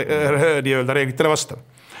nii-öelda reeglitele vastav.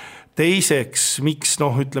 Teiseks, miks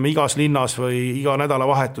ütleme igas linnas või iga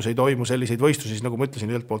nädalavahetus ei toimu selliseid võistlusi, siis nagu ma ütlesin,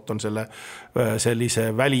 ühelt poolt on sellise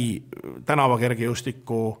väli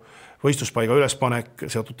tänavakergejõustiku võistluspaiga ülespanek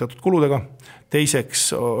seotud teatud kuludega. Teiseks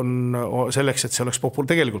on selleks, et see oleks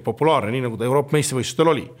tegelikult populaarne, nii nagu ta Euroopa meistrivõistlustel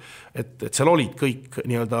oli. Et seal olid kõik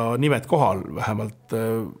nii-öelda nimed kohal, vähemalt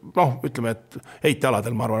ütleme, et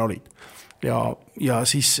heitealadel ma arvan olid. Ja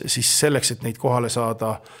siis selleks, et neid kohale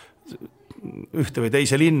saada ühte või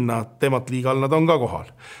teise linna, teemat liigal nad on ka kohal,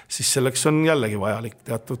 siis selleks on jällegi vajalik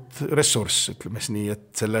teatud ressurss, ütleme nii, et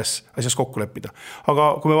selles asjas kokku leppida.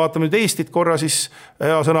 Aga kui me vaatame nüüd Eestit korra, siis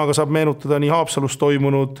hea sõnaga saab meenutada nii Haapsalus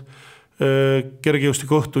toimunud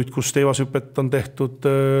kergejõustiku õhtuid, kus teivashüpet on tehtud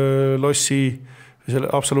lossi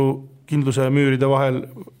Haapsalu kindluse müüride vahel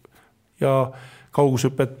ja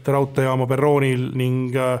kaugushüpet raudteejaama perroonil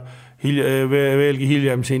ning veelgi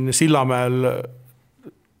hiljem siin Sillamäel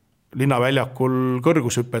linnaväljakul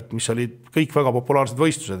kõrgushüpet, mis olid kõik väga populaarsed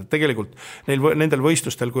võistlused. Tegelikult nendel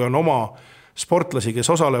võistlustel, kui on oma sportlasi, kes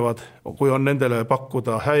osalevad, kui on nendele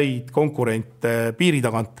pakkuda häid konkurente piiri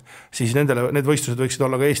tagant, siis need võistlused võiksid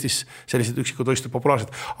olla ka Eestis sellised üksikud võistlused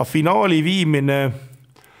populaarsed. Aga finaali viimine,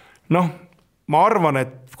 ma arvan,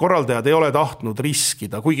 et korraldajad ei ole tahtnud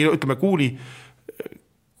riskida, kuigi ütleme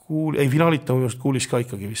finaalid toimus kuulis ka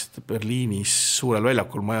ikkagi vist Berliinis suurel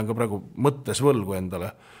väljakul, ma jään ka praegu mõttes võlgu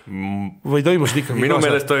endale. Või toimusid ikkagi? Minu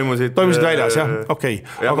meelest toimusid väljas, jah, okei.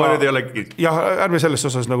 Jah, ärme selles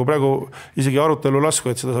osas nagu praegu isegi arutelu lasku,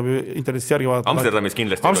 et seda saab internetist järgi vaadata.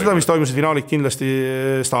 Amsterdamis toimusid finaalid kindlasti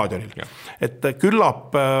staadionil. Ja. Et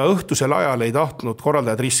küllap õhtusel ajal ei tahtnud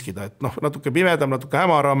korraldajad riskida, et natuke pimedam, natuke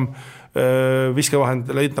hämaram, viskevahend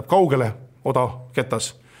leitab kaugele, oda,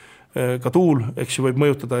 ketas. Ka tuul, eks ju võib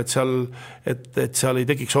mõjutada, et seal ei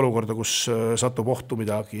tekiks olukorda, kus satub ohtu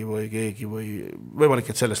midagi või keegi või võimalik,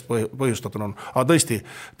 et sellest põhjustatuna on. Aga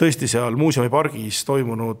tõesti seal Muuseumipargis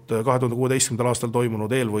toimunud, 2016. aastal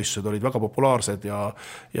toimunud eelvõistlused olid väga populaarsed ja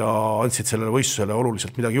andsid sellele võistlusele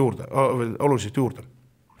oluliselt juurde.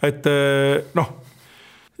 Et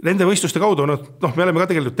nende võistluste kaudu, me oleme ka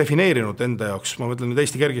tegelikult defineerinud enda jaoks, ma mõtlen nüüd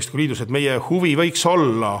Eesti Kergejõustiku Liidus, et meie huvi võiks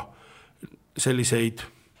olla selliseid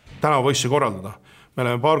tänavavõistlusi korraldada. Me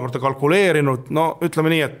oleme paar korda kalkuleerinud,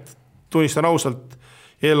 ütleme nii, et tunnistan ausalt,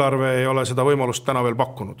 eelarve ei ole seda võimalust täna veel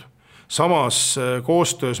pakkunud. Samas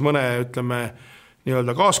koostöös mõne, ütleme,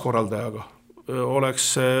 nii-öelda kaaskorraldajaga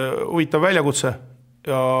oleks huvitav väljakutse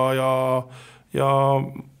ja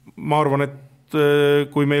ma arvan, et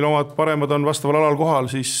kui meil omad paremad on vastaval alal kohal,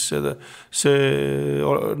 siis see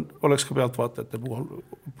oleks ka pealtvaatajate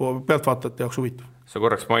jaoks huvitav. Sa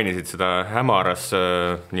korraks mainisid seda hämaras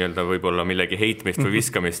nii-öelda võib-olla millegi heitmist või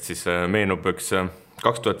viskamist, siis meenub üks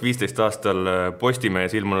 2015 aastal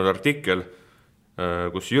Postimehes ilmunud artikkel,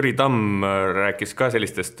 kus Jüri Tamm rääkis ka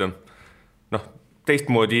sellistest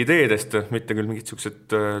teistmoodi ideedest, mitte küll mingid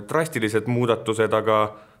sellised drastilised muudatused, aga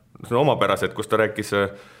omapärased, kus ta rääkis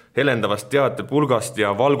helendavast teatepulgast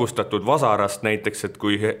ja valgustatud vasarast näiteks, et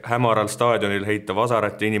kui hämaral staadionil heita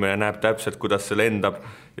vasarat ja inimene näeb täpselt, kuidas see lendab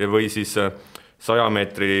või siis 100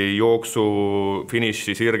 meetri jooksu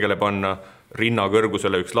finiši sirgele panna rinna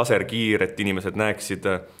kõrgusele üks laserkiir, et inimesed näeksid,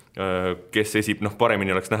 kes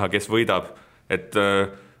paremini oleks näha, kes võidab. Et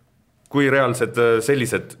kui reaalsed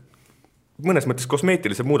sellised mõnes mõttes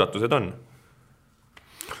kosmeetilised muudatused on?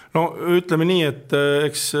 no ütleme nii, et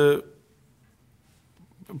eks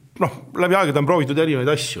läbi aegade on proovitud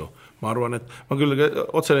erinevaid asju. Ma arvan, et ma küll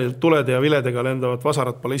otsene tulede ja viledega lendavat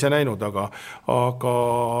vasarat pole ise näinud, aga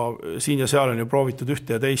siin ja seal on ju proovitud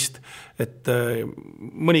ühte ja teist, et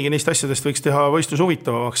mõnigi neist asjadest võiks teha võistlus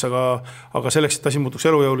huvitavamaks, aga selleks, et asi muutuks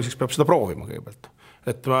elujõuliseks, peab seda proovima kõigepealt.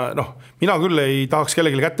 Et mina küll ei tahaks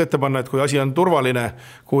kellelegi kätte ette panna, et kui asi on turvaline,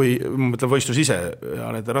 kui mõtlen võistlus ise ja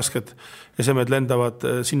need rasked esemed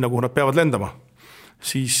lendavad sinna, kuhu nad peavad lendama,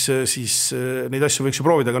 siis neid asju võiks ju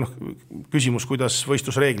proovida, aga küsimus, kuidas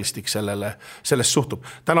võistlusreeglistik sellest suhtub.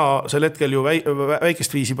 Tänasel hetkel ju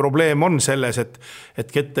väikest viisi probleem on selles, et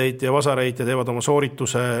ketteid ja vasareid ja teevad oma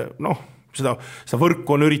soorituse, seda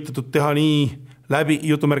võrku on üritatud teha nii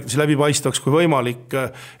jutumärkides läbipaistvaks kui võimalik,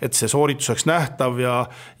 et see soorituseks nähtav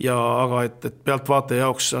aga et pealtvaataja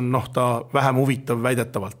jaoks on ta vähem huvitav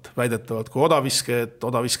väidetavalt kui odaviske, et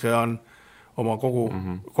odaviskaja on oma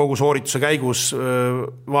kogu soorituse käigus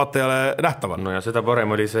vaatajale nähtaval. No ja seda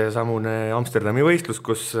parem oli see samune Amsterdami võistlus,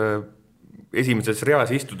 kus esimeses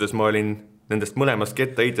reas istudes ma olin nendest mõlemast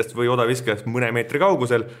kettaheitjast või odaviskajast mõne meetri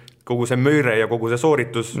kaugusel, kogu see mööre ja kogu see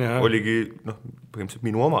sooritus oligi põhimõtteliselt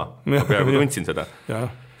minu oma, ma peaaegu tundsin seda.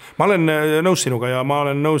 Ma olen nõus sinuga ja ma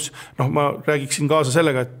olen nõus, ma räägiksin kaasa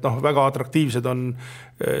sellega, et väga atraktiivsed on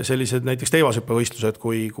sellised näiteks teivashüppevõistlused,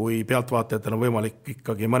 kui pealtvaatajatel on võimalik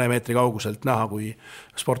ikkagi mõne meetri kauguselt näha, kui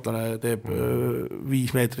sportlane teeb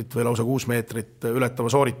 5 meetrit või lausa 6 meetrit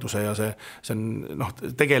ületava soorituse ja see on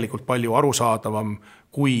tegelikult palju arusaadavam,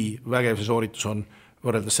 kui vägev see sooritus on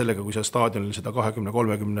võrreldes sellega, kui sa staadionil seda 20,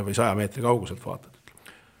 30 või 100 meetri kauguselt vaatad.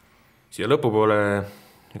 Siia lõpupoole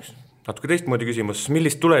üks natuke teistmoodi küsimus,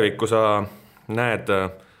 millist tulevikku sa näed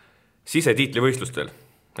sisetiitlivõistlustel?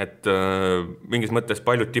 Et mingis mõttes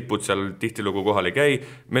paljud tipud seal tihtilugu kohal ei käi,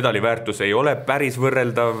 medaliväärtus ei ole päris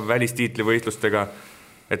võrreldav välistiitlivõistlustega,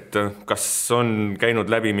 et kas on käinud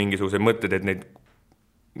läbi mingisuguse mõtted,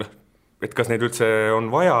 et kas neid üldse on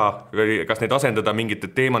vaja või kas neid asendada mingite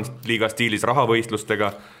teemantliiga stiilis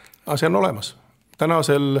rahavõistlustega? See on olemas.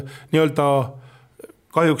 Tänasel nii-öelda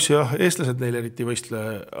kahjuks jah, eestlased neil eriti võistle,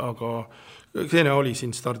 aga Xenia oli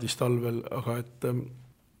siin stardis talvel, aga et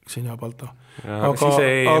Xenia Balta.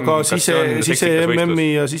 Aga sise-MM-i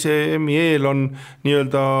ja sise-EM-i eel on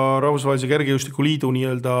nii-öelda Rahvusvahelise Kergejõustiku Liidu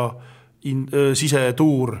nii-öelda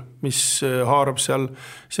sisetuur, mis haarab seal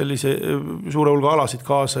sellise suure hulga alasid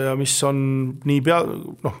kaasa ja mis on nii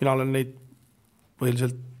mina olen neid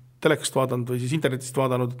põhiliselt telekast vaadanud või siis internetist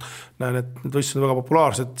vaadanud, näen, et need võistlused on väga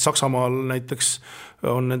populaarsed. Saksamaal näiteks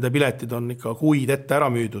on nende piletid on ikka kuid ette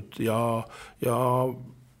ära müüdud ja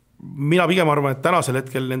mina pigem arvan, et tänasel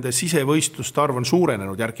hetkel nende sisevõistluste arv on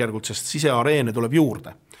suurenenud järk-järgult, sest siseareene tuleb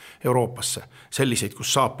juurde Euroopasse, selliseid,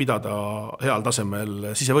 kus saab pidada heal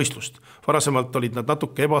tasemel sisevõistlust. Varasemalt olid nad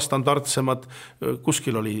natuke ebastandardsemad,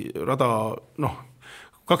 kuskil oli rada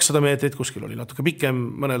 200 meetrit, kuskil oli natuke pikem,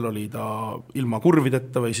 mõnel oli ta ilma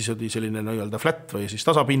kurvideta või siis oli selline nii-öelda flat või siis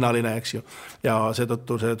tasapinnaline, eks ju, ja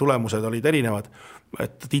seetõttu see tulemused olid erinevad,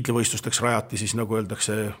 et tiitlivõistlusteks rajati siis, nagu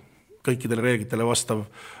öeldakse, kõikidele reeglitele vastav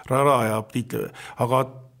rada ja aga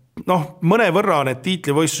mõne võrra need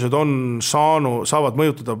tiitlivõistlused saavad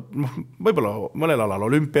mõjutada võib-olla mõnel alal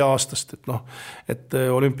olümpiaastast, et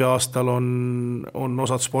olümpiaastal on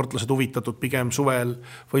osad sportlased huvitatud pigem suvel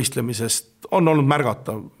võistlemisest, on olnud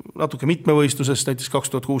märgata natuke mitmevõistlusest, näiteks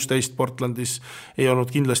 2016 Portlandis ei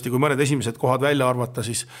olnud kindlasti, kui mõned esimesed kohad välja arvata,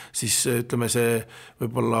 siis ütleme see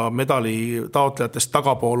võib-olla medali taotlejatest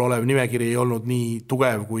tagapool olev nimekiri ei olnud nii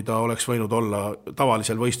tugev, kui ta oleks võinud olla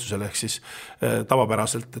tavalisel võistlusel, ehk siis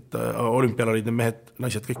tavapäraselt, et olümpial olid need mehed,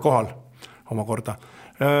 naised kõik kohal omakorda.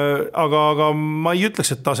 Aga ma ei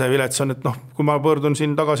ütleks, et tase vilets on, et kui ma pöördun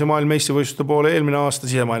siin tagasi maailmameistrivõistluste poole eelmine aasta,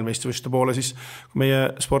 sisemaailmameistrivõistluste poole, siis kui meie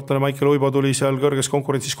sportlane Maicel Uibo tuli seal kõrges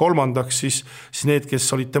konkurentsis 3., siis need, kes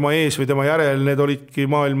olid tema ees või tema järel, need olidki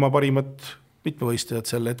maailma parimad mitmevõistlejad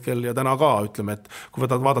sel hetkel ja täna ka, ütleme, et kui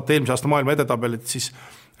vaadata eelmise aasta maailma edetabelit,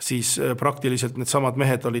 siis praktiliselt need samad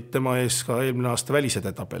mehed olid tema ees ka eelmine aasta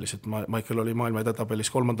välisedetabelis, et Maicel oli maailma edetabelis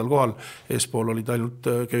 3. kohal, eespool olid ainult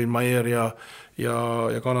Kevin Maier ja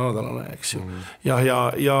kanadalane, eks ju.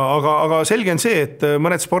 Aga selge on see, et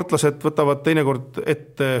mõned sportlased võtavad teinekord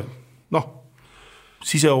ette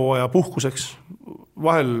sisehooaja puhkuseks,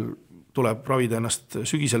 vahel tuleb ravida ennast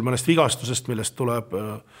sügisel mõnest vigastusest, millest tuleb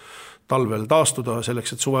talvel taastuda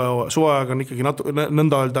selleks, et suveaeg on ikkagi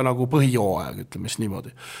nõnda öelda nagu põhijooaeg, ütleme siis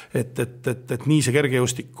niimoodi. Et nii see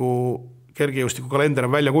kergejõustiku kalender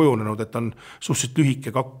on välja kujunenud, et on suhteliselt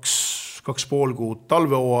lühike 2,5 kuud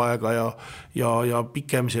talvehooaega ja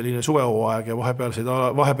pikem selline suvehooaeg ja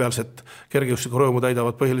vahepealset kergejõustiku rõõmu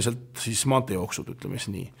täidavad põhiliselt siis maanteejooksud, ütleme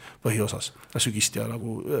siis nii, põhiosas, sügist ja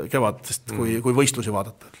nagu kevad, sest kui võistlusi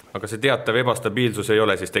vaadata. Aga see teatav ebastabiilsus ei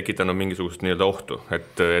ole siis tekitanud mingisugust nii-öelda ohtu,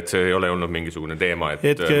 et see ei ole olnud mingisugune teema,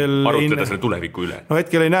 et arutleda selle tuleviku üle? No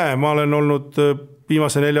hetkel ei näe, ma olen olnud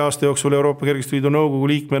viimase 4 aasta jooksul Euroopa Kergejõustikuliidu nõukogu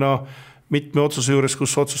liikmena mitme otsuse juures,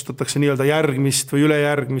 kus otsustatakse nii-öelda järgmist või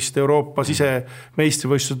ülejärgmist Euroopa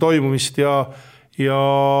sisemeistrivõistluse toimumist ja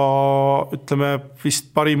ütleme, vist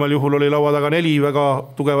parimal juhul oli laua taga 4 väga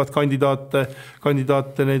tugevat kandidaate,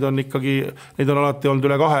 neid on alati olnud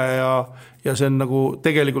üle 2 ja see on nagu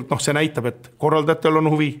tegelikult, see näitab, et korraldajatel on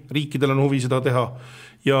huvi, riikidel on huvi seda teha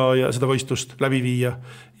ja seda võistlust läbi viia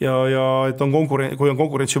ja et kui on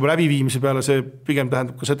konkurents juba läbiviimise peale, see pigem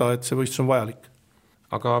tähendab ka seda, et see võistlus on vajalik.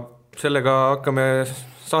 Aga sellega hakkame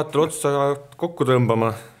saatel otsa kokku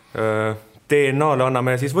tõmbama. DNA-le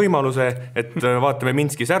anname siis võimaluse, et vaatame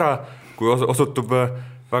Minskis ära, kui osutub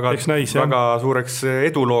väga suureks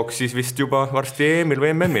edulooks, siis vist juba varsti EM-il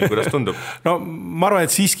või MM-il, kuidas tundub? No ma arvan,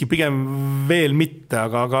 et siiski pigem veel mitte,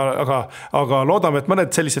 aga loodame, et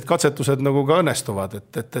mõned sellised katsetused nagu ka õnnestuvad,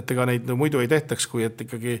 et ega neid muidu ei tehtaks, kui et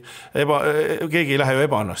ikkagi keegi ei lähe ju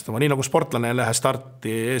ebaõnnestuma, nii nagu sportlane ei lähe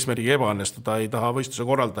starti eesmärgiga ebaõnnestuda, ei taha võistluse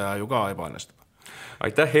korraldaja ju ka ebaõnnestuda.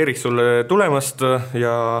 Aitäh, Erik, sulle tulemast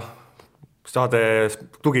ja saade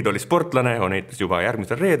Tugitooli sportlane on eetris juba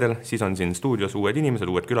järgmisel reedel, siis on siin stuudios uued inimesed,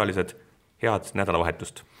 uued külalised. Head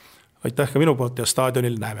nädalavahetust! Aitäh ka minu poolt ja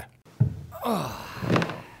staadionil näeme!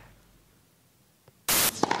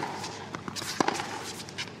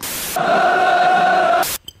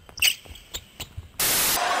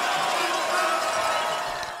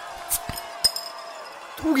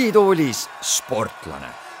 Tugitoolis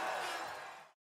sportlane.